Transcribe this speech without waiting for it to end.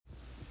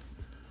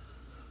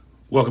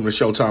Welcome to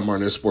Showtime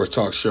Arnett Sports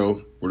Talk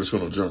Show. We're just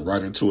going to jump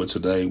right into it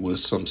today with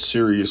some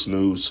serious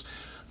news.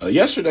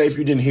 Yesterday, if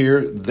you didn't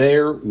hear,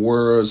 there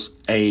was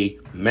a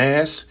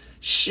mass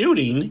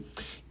shooting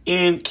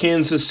in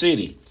Kansas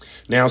City.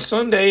 Now,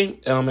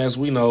 Sunday, as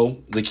we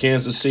know, the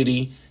Kansas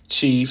City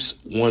Chiefs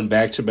won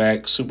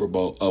back-to-back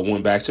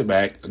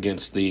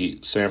against the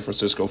San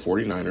Francisco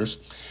 49ers.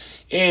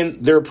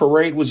 And their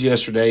parade was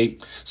yesterday.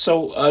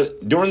 So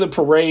during the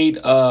parade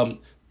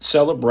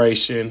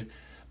celebration,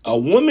 a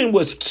woman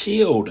was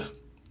killed.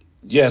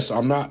 Yes,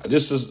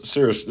 this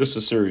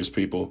is serious,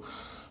 people.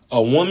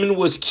 A woman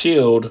was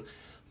killed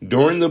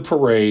during the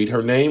parade.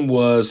 Her name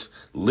was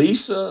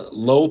Lisa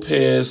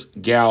Lopez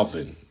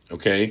Galvin.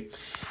 Okay.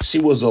 She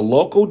was a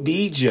local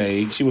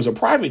DJ. She was a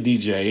private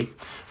DJ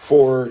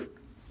for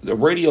the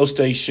radio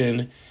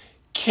station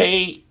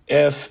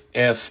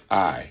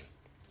KFFI.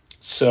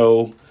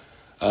 So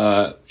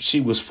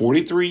she was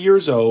 43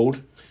 years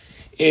old.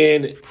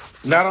 And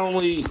not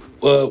only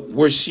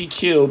was she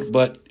killed,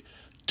 but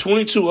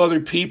 22 other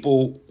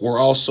people were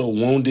also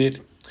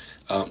wounded.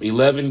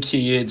 11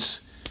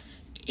 kids,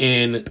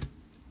 and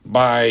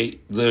by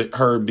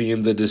her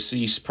being the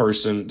deceased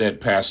person that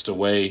passed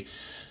away,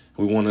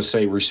 we want to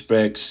say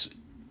respects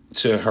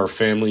to her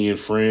family and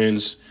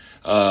friends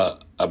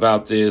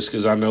about this,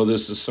 because I know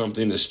this is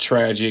something that's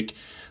tragic.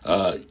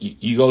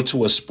 You go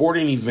to a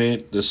sporting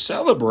event to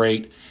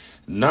celebrate,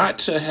 not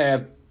to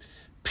have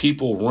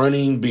people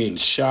running, being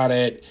shot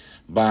at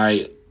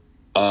by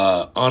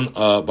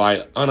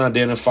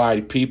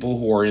unidentified people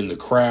who are in the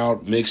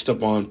crowd, mixed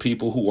up on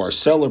people who are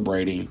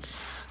celebrating.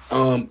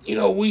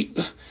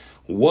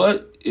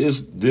 What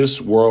is this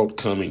world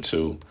coming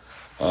to?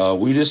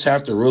 We just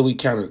have to really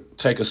kind of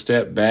take a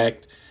step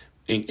back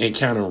and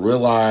kind of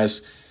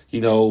realize,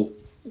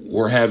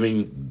 we're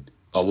having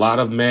a lot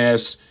of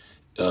mass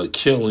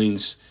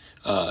killings,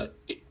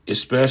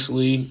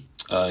 especially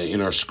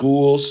in our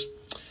schools,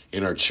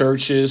 in our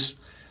churches,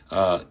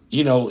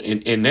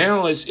 and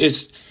now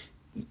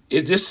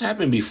this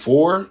happened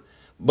before,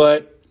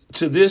 but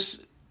to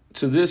this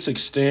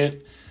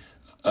extent,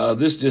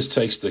 this just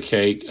takes the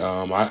cake.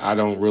 I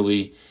don't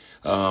really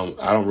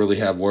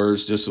have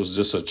words. This was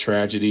just a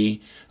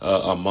tragedy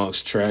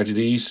amongst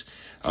tragedies,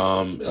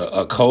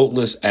 a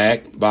codeless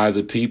act by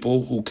the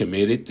people who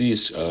committed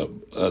these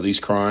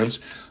crimes.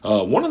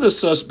 One of the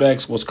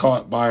suspects was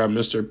caught by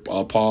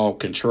Mr. Paul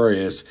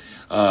Contreras,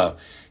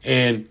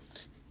 and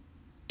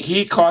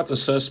he caught the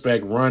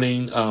suspect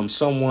running.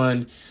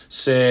 Someone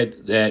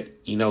said that,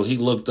 he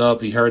looked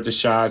up, he heard the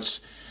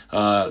shots.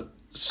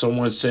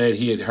 Someone said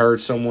he had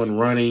heard someone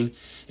running,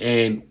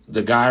 and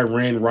the guy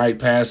ran right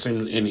past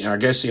him, and I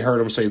guess he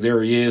heard him say,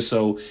 "There he is."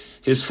 So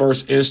his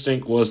first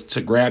instinct was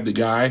to grab the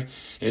guy.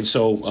 And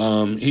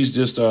so he's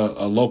just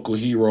a local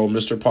hero,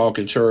 Mr. Paul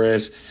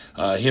Contreras.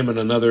 Him and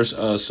another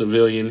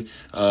civilian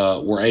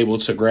were able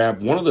to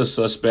grab one of the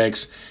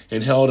suspects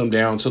and held him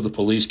down till the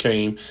police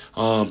came.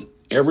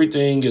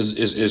 Everything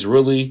is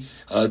really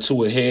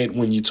to a head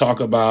when you talk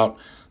about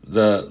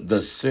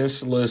the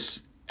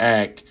senseless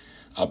act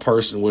a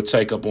person would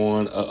take up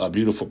on a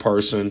beautiful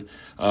person,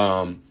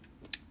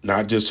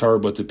 not just her,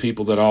 but the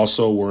people that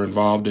also were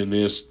involved in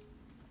this.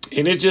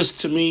 And it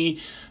just, to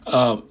me,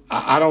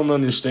 I don't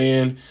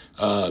understand.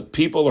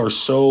 People are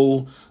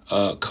so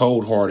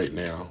cold-hearted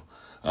now.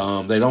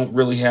 They don't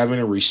really have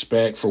any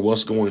respect for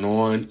what's going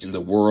on in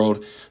the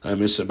world.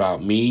 It's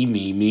about me.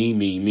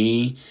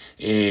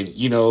 And,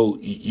 you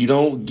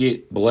don't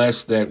get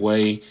blessed that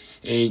way.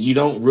 And you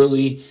don't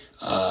really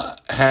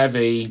have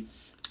a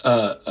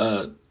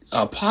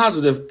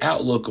positive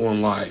outlook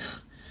on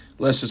life.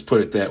 Let's just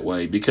put it that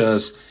way.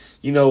 Because,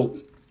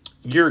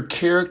 your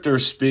character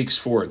speaks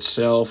for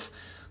itself.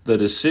 The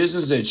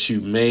decisions that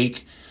you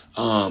make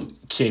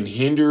can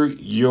hinder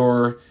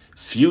your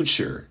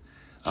future.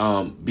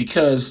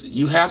 Because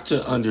you have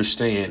to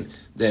understand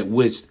that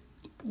with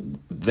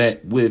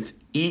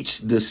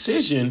each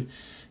decision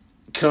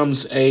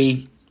comes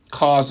a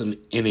cause and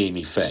an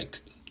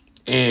effect.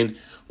 And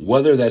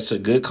whether that's a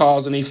good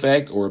cause and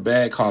effect or a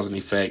bad cause and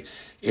effect,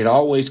 it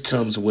always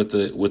comes with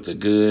a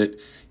good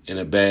and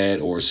a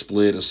bad, or a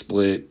split,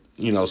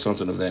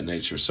 something of that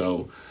nature.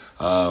 So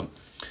a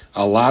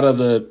lot of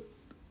the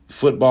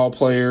football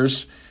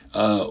players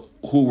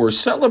who were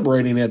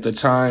celebrating at the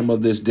time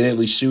of this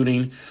deadly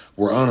shooting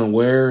were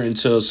unaware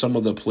until some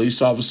of the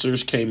police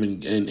officers came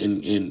and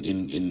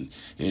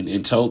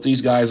told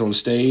these guys on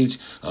stage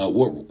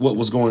what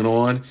was going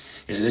on.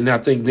 And I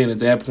think then at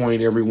that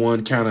point,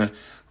 everyone kind of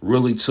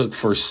really took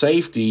for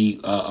safety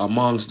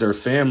amongst their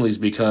families,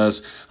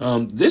 because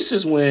this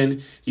is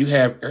when you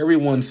have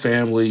everyone's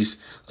families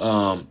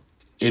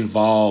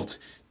involved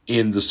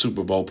in the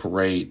Super Bowl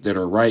parade that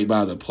are right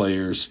by the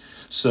players.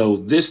 So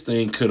this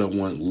thing could have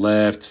went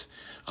left.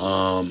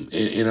 And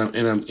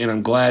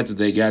I'm glad that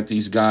they got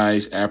these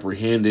guys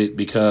apprehended,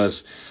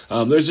 because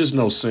there's just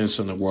no sense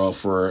in the world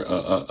for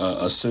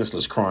a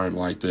senseless crime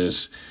like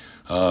this.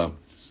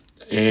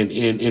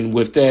 And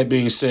with that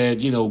being said,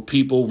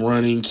 people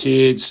running,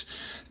 kids,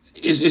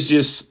 it's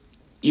just,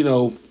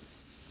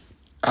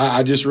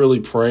 I just really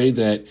pray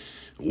that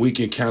we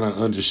can kind of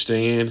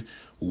understand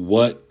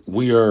what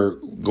we are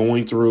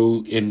going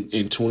through in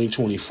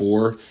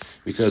 2024,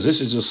 because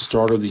this is just the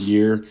start of the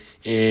year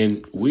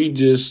and we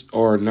just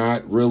are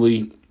not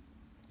really,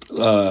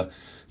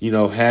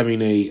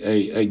 having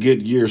a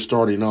good year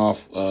starting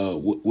off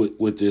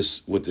with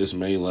this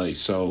melee.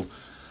 So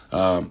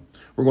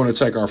we're going to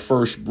take our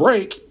first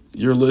break.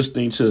 You're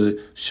listening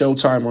to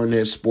Showtime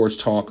Arnett Sports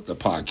Talk, the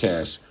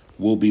podcast.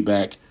 We'll be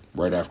back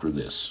right after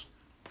this.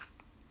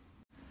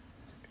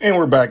 And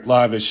we're back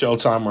live at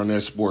Showtime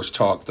Arnett Sports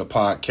Talk, the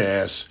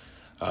podcast.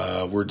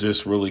 We're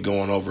just really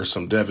going over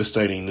some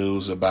devastating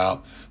news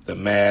about the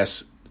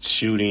mass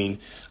shooting,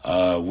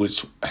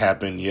 which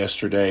happened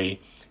yesterday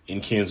in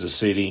Kansas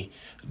City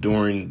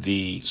during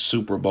the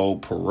Super Bowl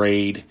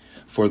parade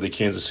for the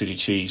Kansas City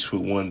Chiefs, who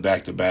won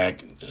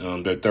back-to-back,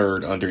 their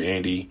third under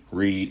Andy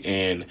Reid,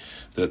 and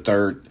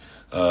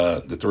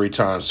the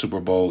three-time Super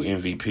Bowl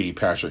MVP,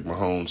 Patrick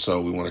Mahomes.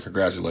 So we want to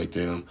congratulate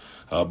them.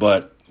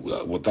 But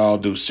with all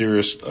due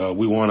serious,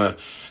 we want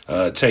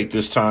to take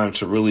this time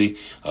to really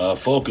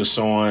focus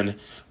on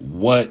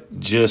what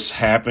just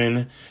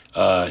happened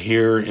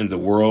here in the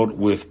world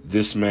with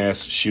this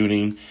mass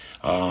shooting.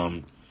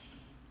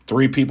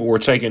 3 people were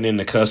taken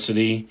into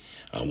custody.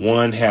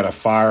 One had a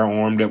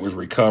firearm that was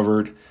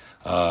recovered.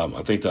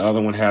 I think the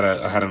other one had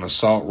an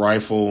assault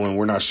rifle, and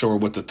we're not sure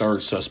what the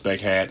third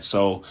suspect had.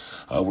 So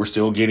we're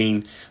still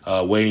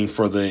waiting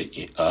for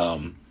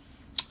the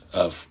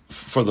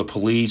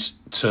police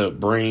to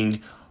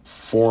bring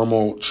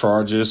formal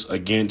charges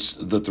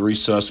against the 3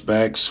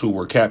 suspects who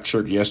were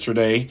captured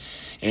yesterday.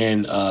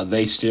 And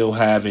they still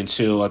have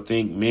until, I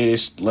think,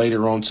 mid-ish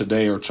later on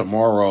today or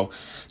tomorrow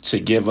to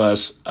give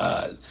us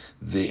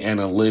the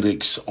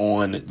analytics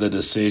on the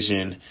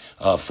decision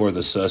for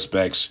the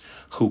suspects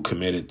who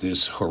committed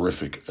this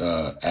horrific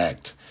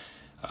act.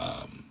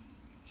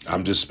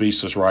 I'm just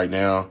speechless right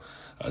now.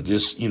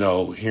 Just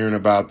hearing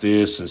about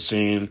this and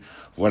seeing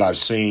what I've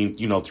seen,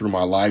 through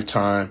my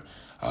lifetime.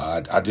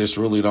 I just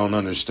really don't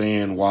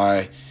understand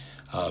why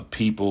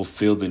people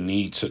feel the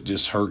need to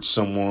just hurt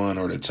someone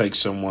or to take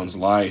someone's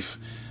life.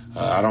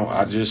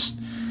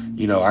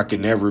 I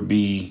can never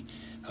be,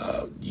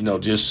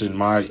 just in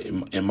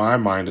my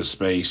mind of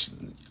space,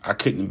 I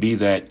couldn't be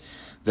that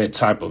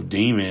type of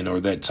demon or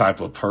that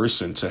type of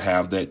person to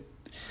have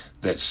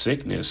that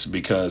sickness,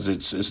 because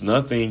it's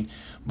nothing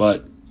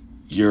but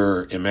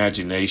your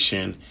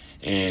imagination.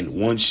 And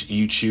once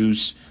you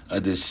choose a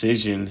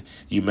decision,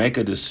 you make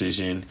a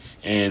decision,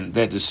 and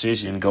that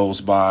decision goes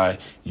by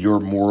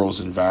your morals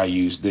and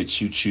values that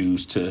you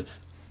choose to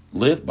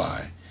live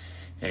by.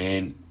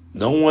 And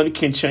no one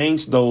can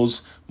change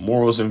those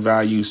morals and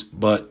values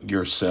but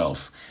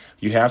yourself.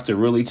 You have to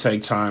really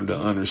take time to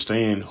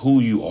understand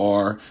who you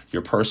are,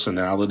 your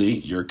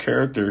personality, your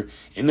character,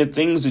 and the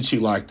things that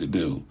you like to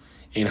do.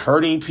 And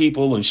hurting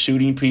people and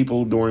shooting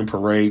people during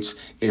parades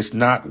is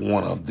not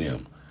one of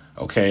them.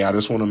 Okay, I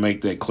just want to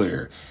make that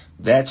clear.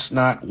 That's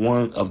not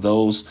one of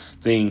those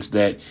things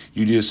that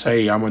you just,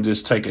 hey, I'm going to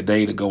just take a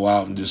day to go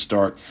out and just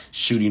start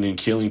shooting and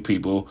killing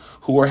people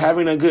who are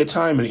having a good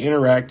time and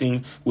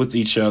interacting with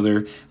each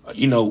other.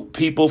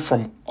 People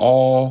from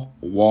all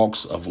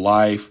walks of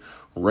life,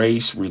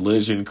 race,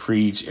 religion,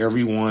 creeds,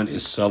 everyone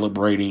is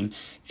celebrating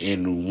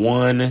in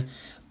one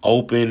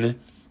open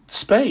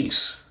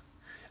space.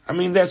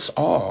 That's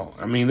all.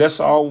 That's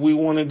all we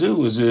want to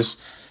do is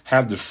just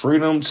have the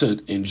freedom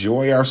to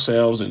enjoy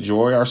ourselves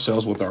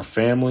with our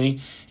family,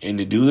 and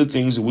to do the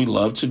things that we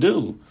love to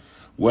do,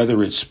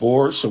 whether it's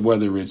sports or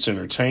whether it's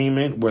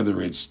entertainment,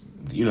 whether it's,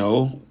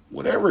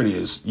 whatever it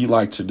is you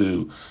like to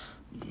do.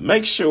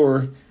 Make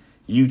sure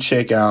you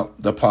check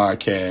out the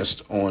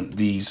podcast on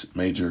these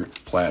major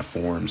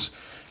platforms.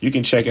 You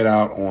can check it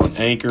out on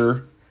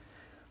Anchor,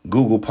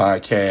 Google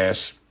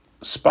Podcasts,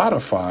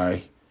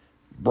 Spotify,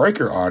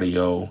 Breaker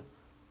Audio,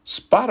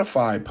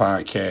 Spotify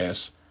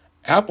Podcasts,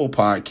 Apple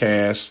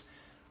Podcasts,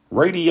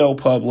 Radio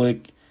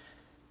Public,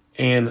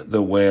 and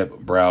the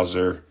web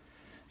browser.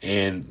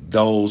 And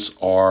those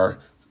are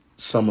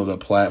some of the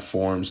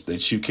platforms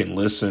that you can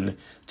listen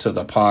to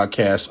the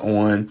podcast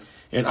on.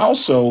 And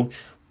also,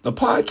 the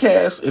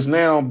podcast is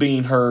now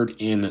being heard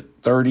in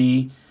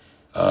over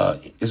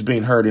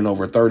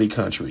 30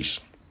 countries.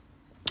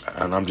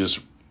 And I'm just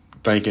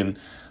thanking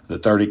the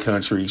 30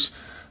 countries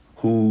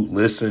who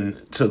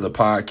listen to the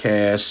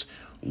podcast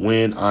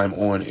when I'm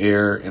on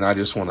air. And I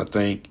just want to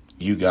thank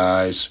you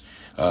guys,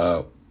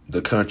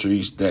 the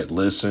countries that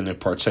listen and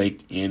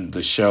partake in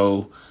the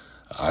show.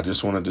 I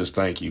just want to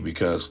thank you,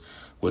 because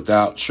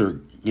without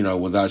you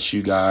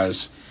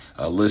guys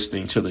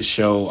listening to the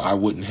show, I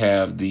wouldn't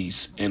have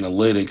these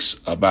analytics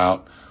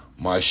about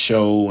my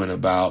show and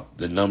about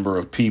the number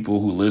of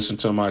people who listen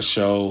to my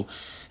show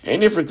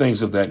and different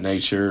things of that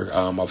nature.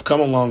 I've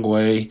come a long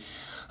way.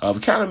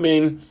 I've kind of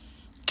been,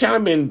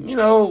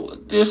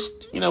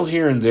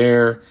 here and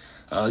there.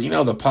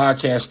 The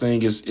podcast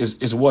thing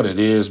is what it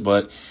is,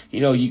 but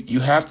you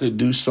have to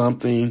do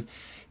something.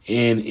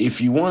 And if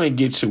you want to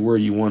get to where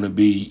you want to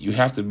be, you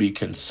have to be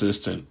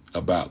consistent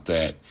about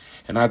that.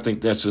 And I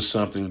think that's just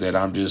something that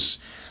I'm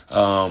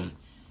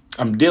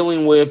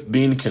dealing with,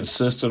 being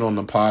consistent on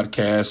the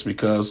podcast,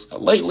 because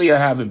lately I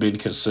haven't been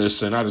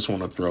consistent. I just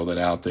want to throw that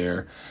out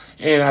there.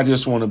 And I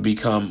just want to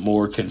become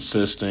more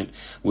consistent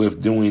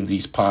with doing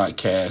these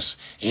podcasts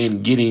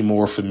and getting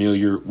more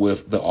familiar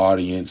with the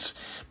audience.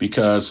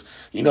 Because,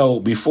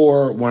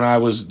 before, when I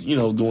was,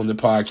 doing the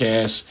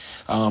podcast,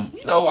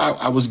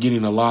 I was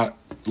getting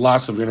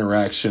lots of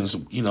interactions,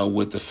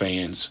 with the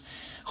fans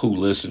who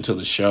listen to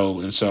the show.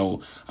 And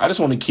so I just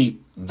want to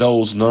keep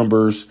those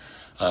numbers,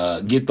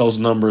 get those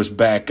numbers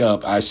back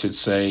up, I should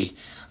say,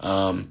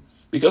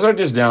 because they're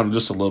just down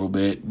just a little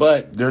bit,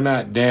 but they're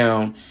not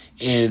down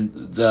in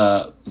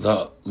the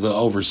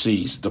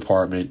overseas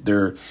department.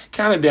 They're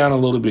kind of down a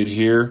little bit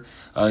here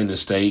in the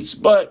States,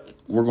 but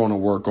we're going to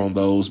work on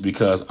those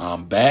because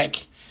I'm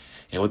back.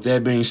 And with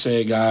that being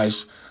said,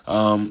 guys,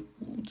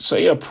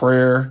 say a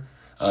prayer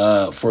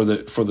for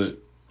the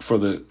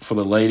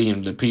lady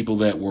and the people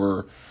that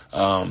were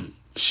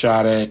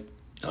shot at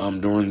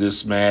during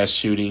this mass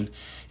shooting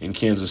in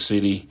Kansas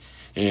City.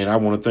 And I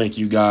want to thank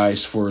you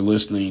guys for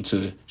listening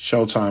to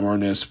Showtime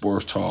Arnett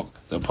Sports Talk,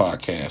 the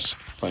podcast.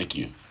 Thank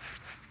you.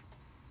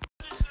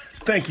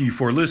 Thank you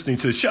for listening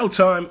to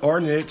Showtime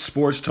Arnett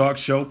Sports Talk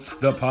Show,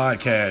 the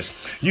podcast.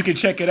 You can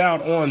check it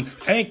out on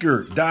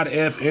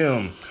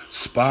Anchor.fm,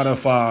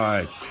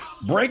 Spotify,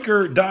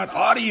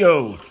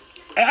 Breaker.audio,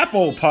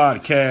 Apple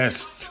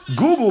Podcasts,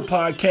 Google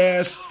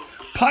Podcasts,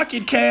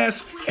 Pocket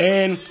Casts,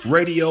 and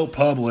Radio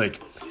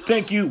Public.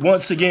 Thank you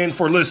once again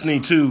for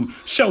listening to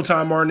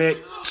Showtime Arnett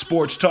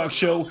Sports Talk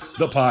Show,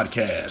 the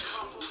podcast.